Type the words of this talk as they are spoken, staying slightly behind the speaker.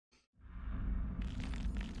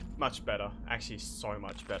Much better. Actually, so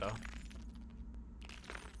much better.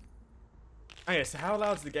 Okay, so how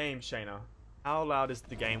loud is the game, Shayna? How loud is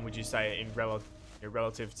the game, would you say, in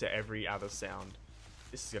relative to every other sound?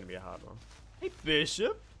 This is going to be a hard one. Hey,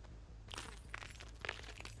 Bishop!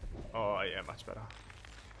 Oh, yeah, much better.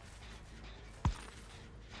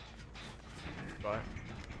 Right.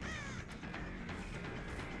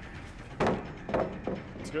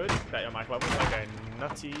 It's good. That your mic level. Okay,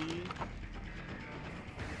 nutty.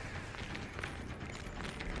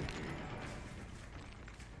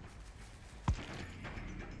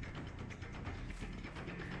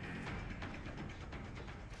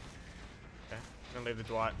 Okay, I'm gonna leave the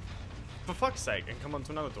Dwight. For fuck's sake, and come on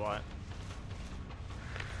to another Dwight.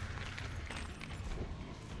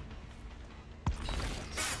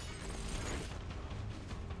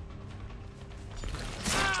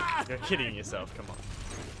 You're kidding yourself, come on.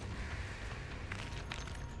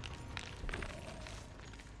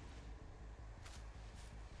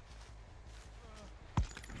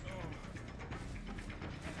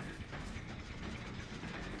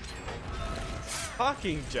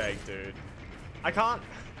 Fucking Jake, dude. I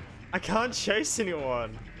can't chase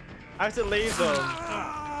anyone. I have to leave them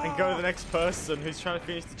and go to the next person who's trying to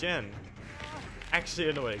finish the gen.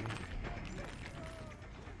 Actually annoying.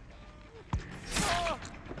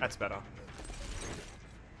 That's better.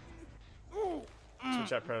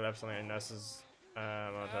 Switch out Predator, something like nurses.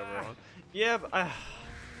 Everyone. Yeah, but I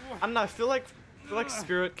don't know. I feel like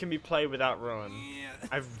Spirit can be played without Ruin.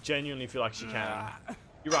 I genuinely feel like she can.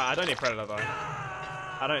 You're right. I don't need Predator though.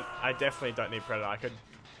 I definitely don't need Predator. I could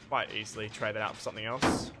quite easily trade it out for something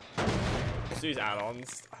else. Just use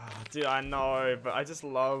add-ons. Oh, dude, I know, but I just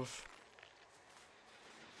love.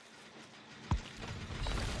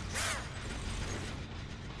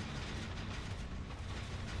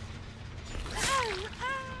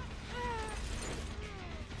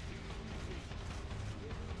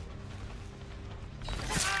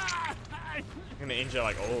 I'm gonna injure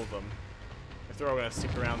like all of them if they're all gonna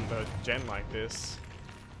stick around the gen like this.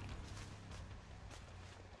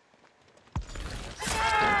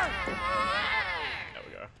 There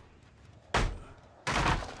we go.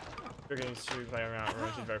 You're getting to play around.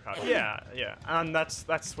 Very powerful. Yeah, and that's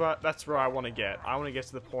where I want to get. I want to get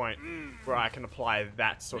to the point where I can apply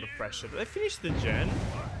that sort of pressure. Did they finish the gen?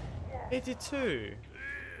 They did too.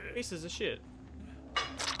 Pieces of shit.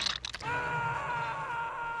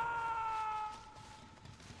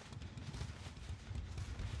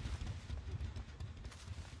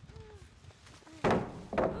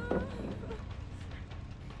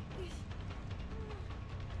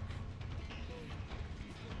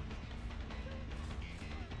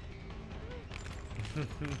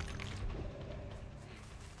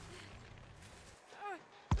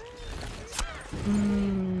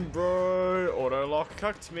 Bro, auto lock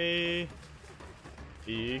cucked me.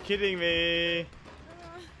 Are you kidding me?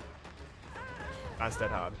 That's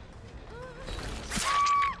dead hard.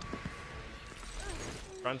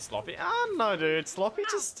 Run Sloppy? Ah, no, dude. Sloppy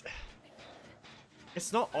just.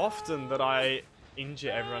 It's not often that I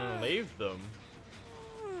injure everyone and leave them.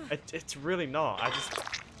 It's really not. I just.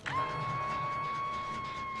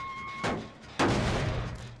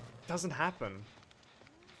 It doesn't happen.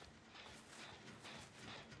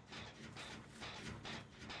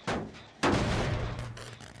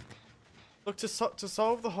 Look, to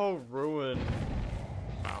solve the whole ruin,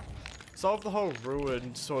 solve the whole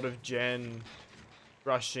ruin sort of gen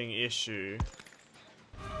rushing issue,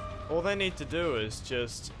 all they need to do is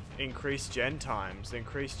just increase gen times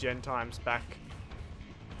back.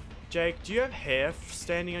 Jake, do you have hair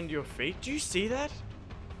standing under your feet? Do you see that?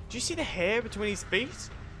 Do you see the hair between his feet?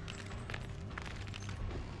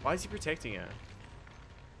 Why is he protecting her?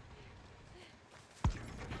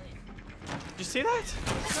 You see that?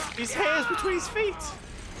 His hair's between his feet.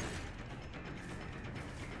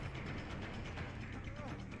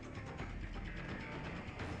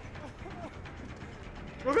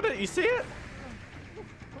 Look at it, you see it?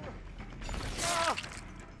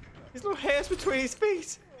 His little hair's between his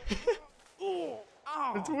feet.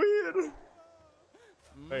 It's weird.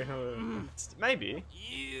 Wait, maybe.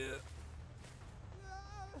 Yeah.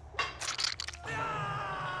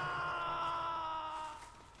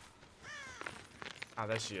 Oh,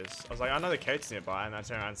 there she is. I was like, I know the Kate's nearby, and I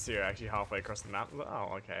turn around and see her actually halfway across the map. I was like,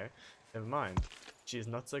 oh, okay. Never mind. She is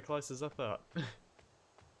not so close as I thought.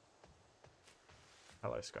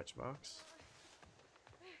 Hello, scratch marks.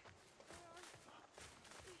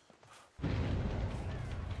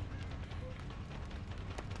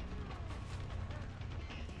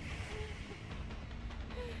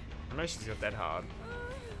 I know she's got that hard.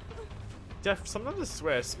 Sometimes I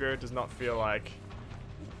swear Spirit does not feel like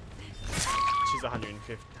she's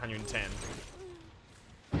 150, 110.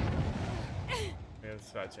 Yeah,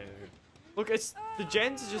 that's about changes. Look, it's the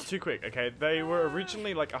gens are just too quick. Okay, they were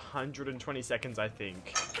originally like 120 seconds, I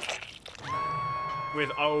think, with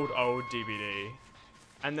old DBD,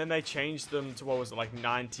 and then they changed them to what was it, like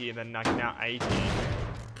 90, and then like now 80.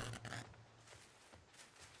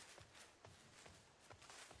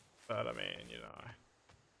 But I mean, you know,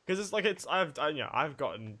 because it's like I've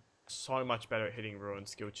gotten so much better at hitting ruin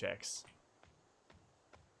skill checks.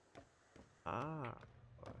 Ah.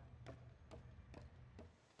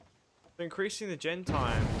 Increasing the gen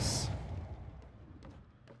times.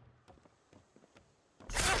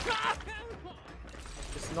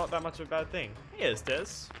 It's not that much of a bad thing. Yes, Des.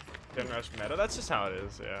 Gen rush meta. That's just how it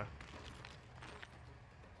is, yeah.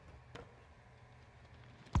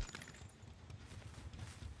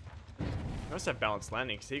 I must have balanced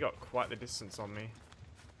landing because he got quite the distance on me.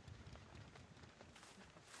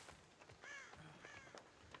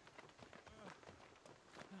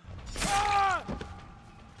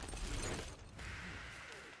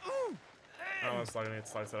 Oh, it's like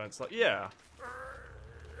it's like yeah.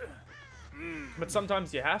 But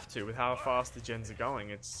sometimes you have to with how fast the gens are going.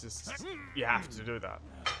 It's just you have to do that.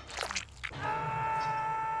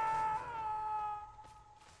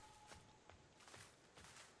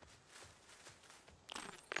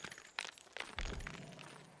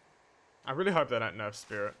 I really hope they don't nerf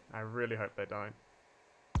Spirit. I really hope they don't.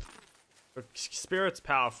 But Spirit's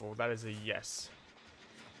powerful. That is a yes.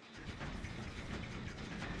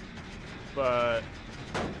 But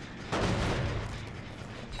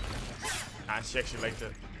she actually leaked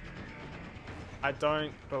it. I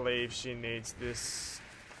don't believe she needs this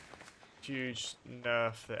huge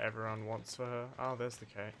nerf that everyone wants for her. Oh, there's the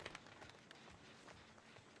cake.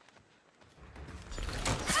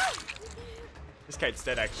 This Kate's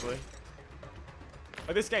dead, actually.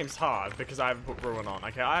 But this game's hard because I haven't put Ruin on.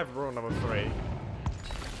 Okay, I have Ruin number 3.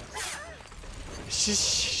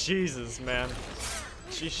 Jesus, man.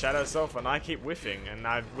 She shot herself and I keep whiffing, and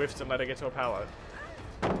I've whiffed and let her get to a pallet.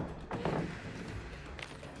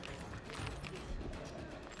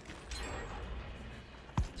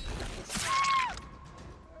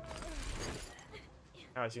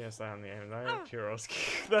 How is she gonna stay on the aim? No, pure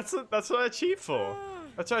skill. That's what I cheat for.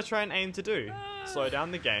 That's what I try and aim to do. Slow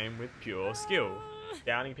down the game with pure skill.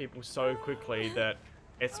 Downing people so quickly that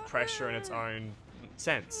it's pressure in its own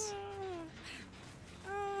sense.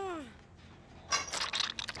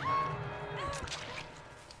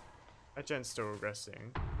 That gen's still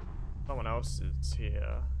regressing. Someone else is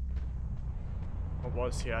here. Or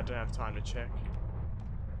was here, I don't have time to check.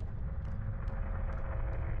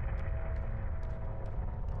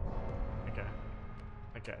 Okay.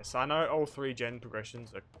 Okay, so I know all 3 gen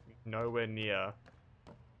progressions are nowhere near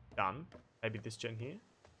done. Maybe this gen here?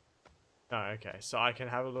 No, okay, so I can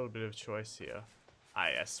have a little bit of choice here. Ah,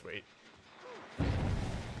 yeah, sweet.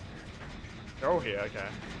 They're all here, okay.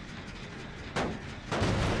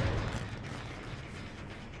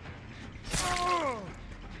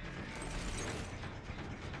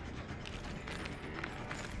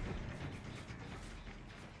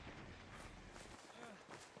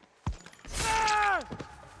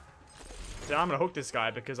 So I'm gonna hook this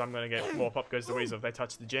guy because I'm gonna get more pop goes the weasel if they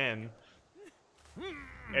touch the gen.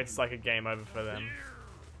 It's like a game over for them.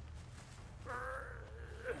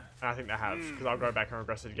 And I think they have, because I'll go back and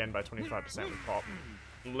regress it again by 25% with pop.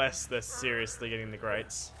 Unless they're seriously getting the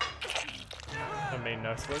greats. I mean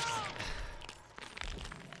nurse flicks.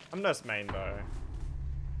 I'm nurse main though.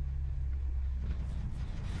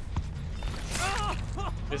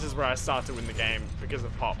 This is where I start to win the game because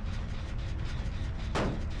of pop.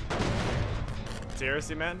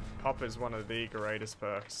 Seriously, man? Pop is one of the greatest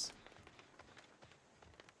perks.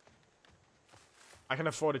 I can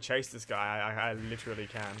afford to chase this guy. I literally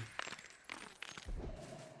can.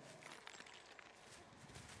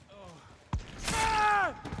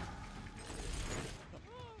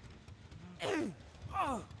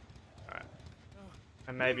 Alright.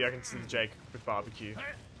 And maybe I can see Jake with barbecue.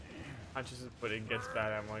 Punches his pudding, gets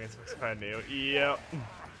bad ammo, gets bad Neil. Yep.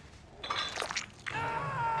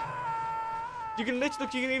 You can literally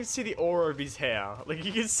look, you can even see the aura of his hair. Like,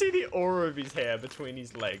 you can see the aura of his hair between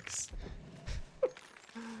his legs.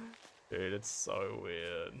 Dude, it's so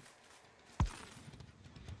weird.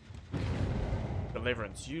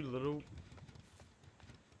 Deliverance, you little...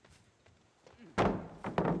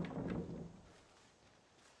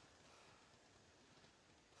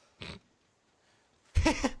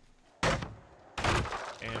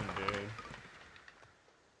 Damn, dude.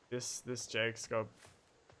 This Jake's got...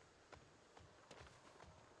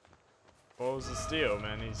 Balls of steel,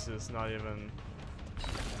 man. He's just not even...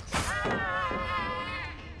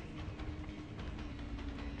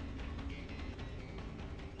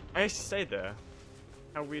 I actually stayed there.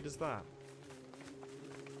 How weird is that?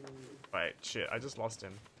 Wait, shit, I just lost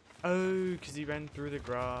him. Oh, because he ran through the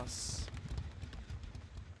grass.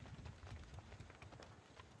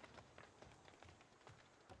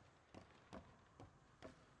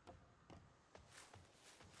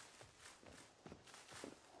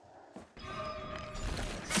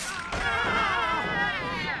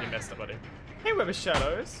 You messed up, buddy. Hey, Web of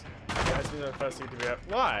Shadows. Okay, that's been the first thing to be up.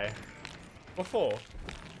 Why? What for?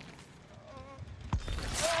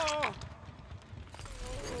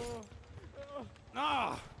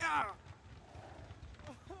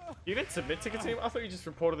 You didn't submit tickets anymore? I thought you just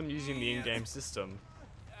reported them using the in-game system.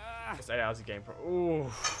 It's 8 hours of game pro. Ooh.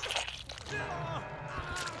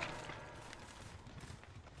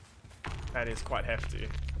 That is quite hefty.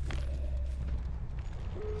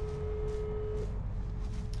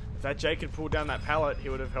 If that Jake had pulled down that pallet, he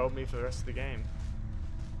would have held me for the rest of the game.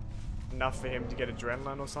 Enough for him to get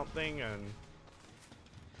adrenaline or something, and...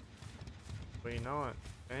 well, you know it.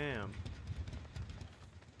 Damn.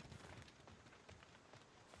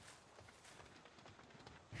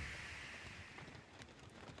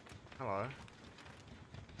 Hello.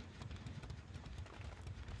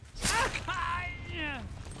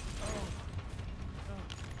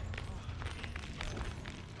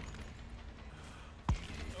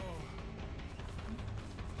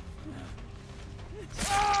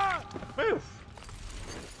 Move!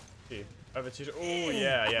 Here, over to. Oh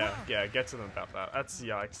yeah. Get to them about that. That's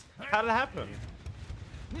yikes. How did it happen?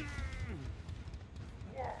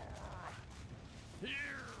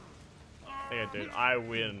 Yeah, dude, I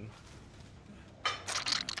win.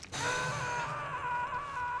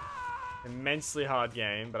 Immensely hard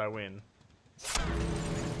game, but I win.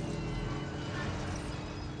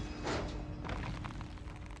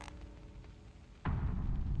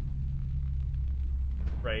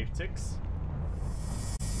 Brave ticks.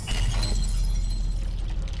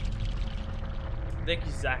 Thank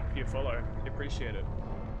you, Zach, for your follow. I appreciate it.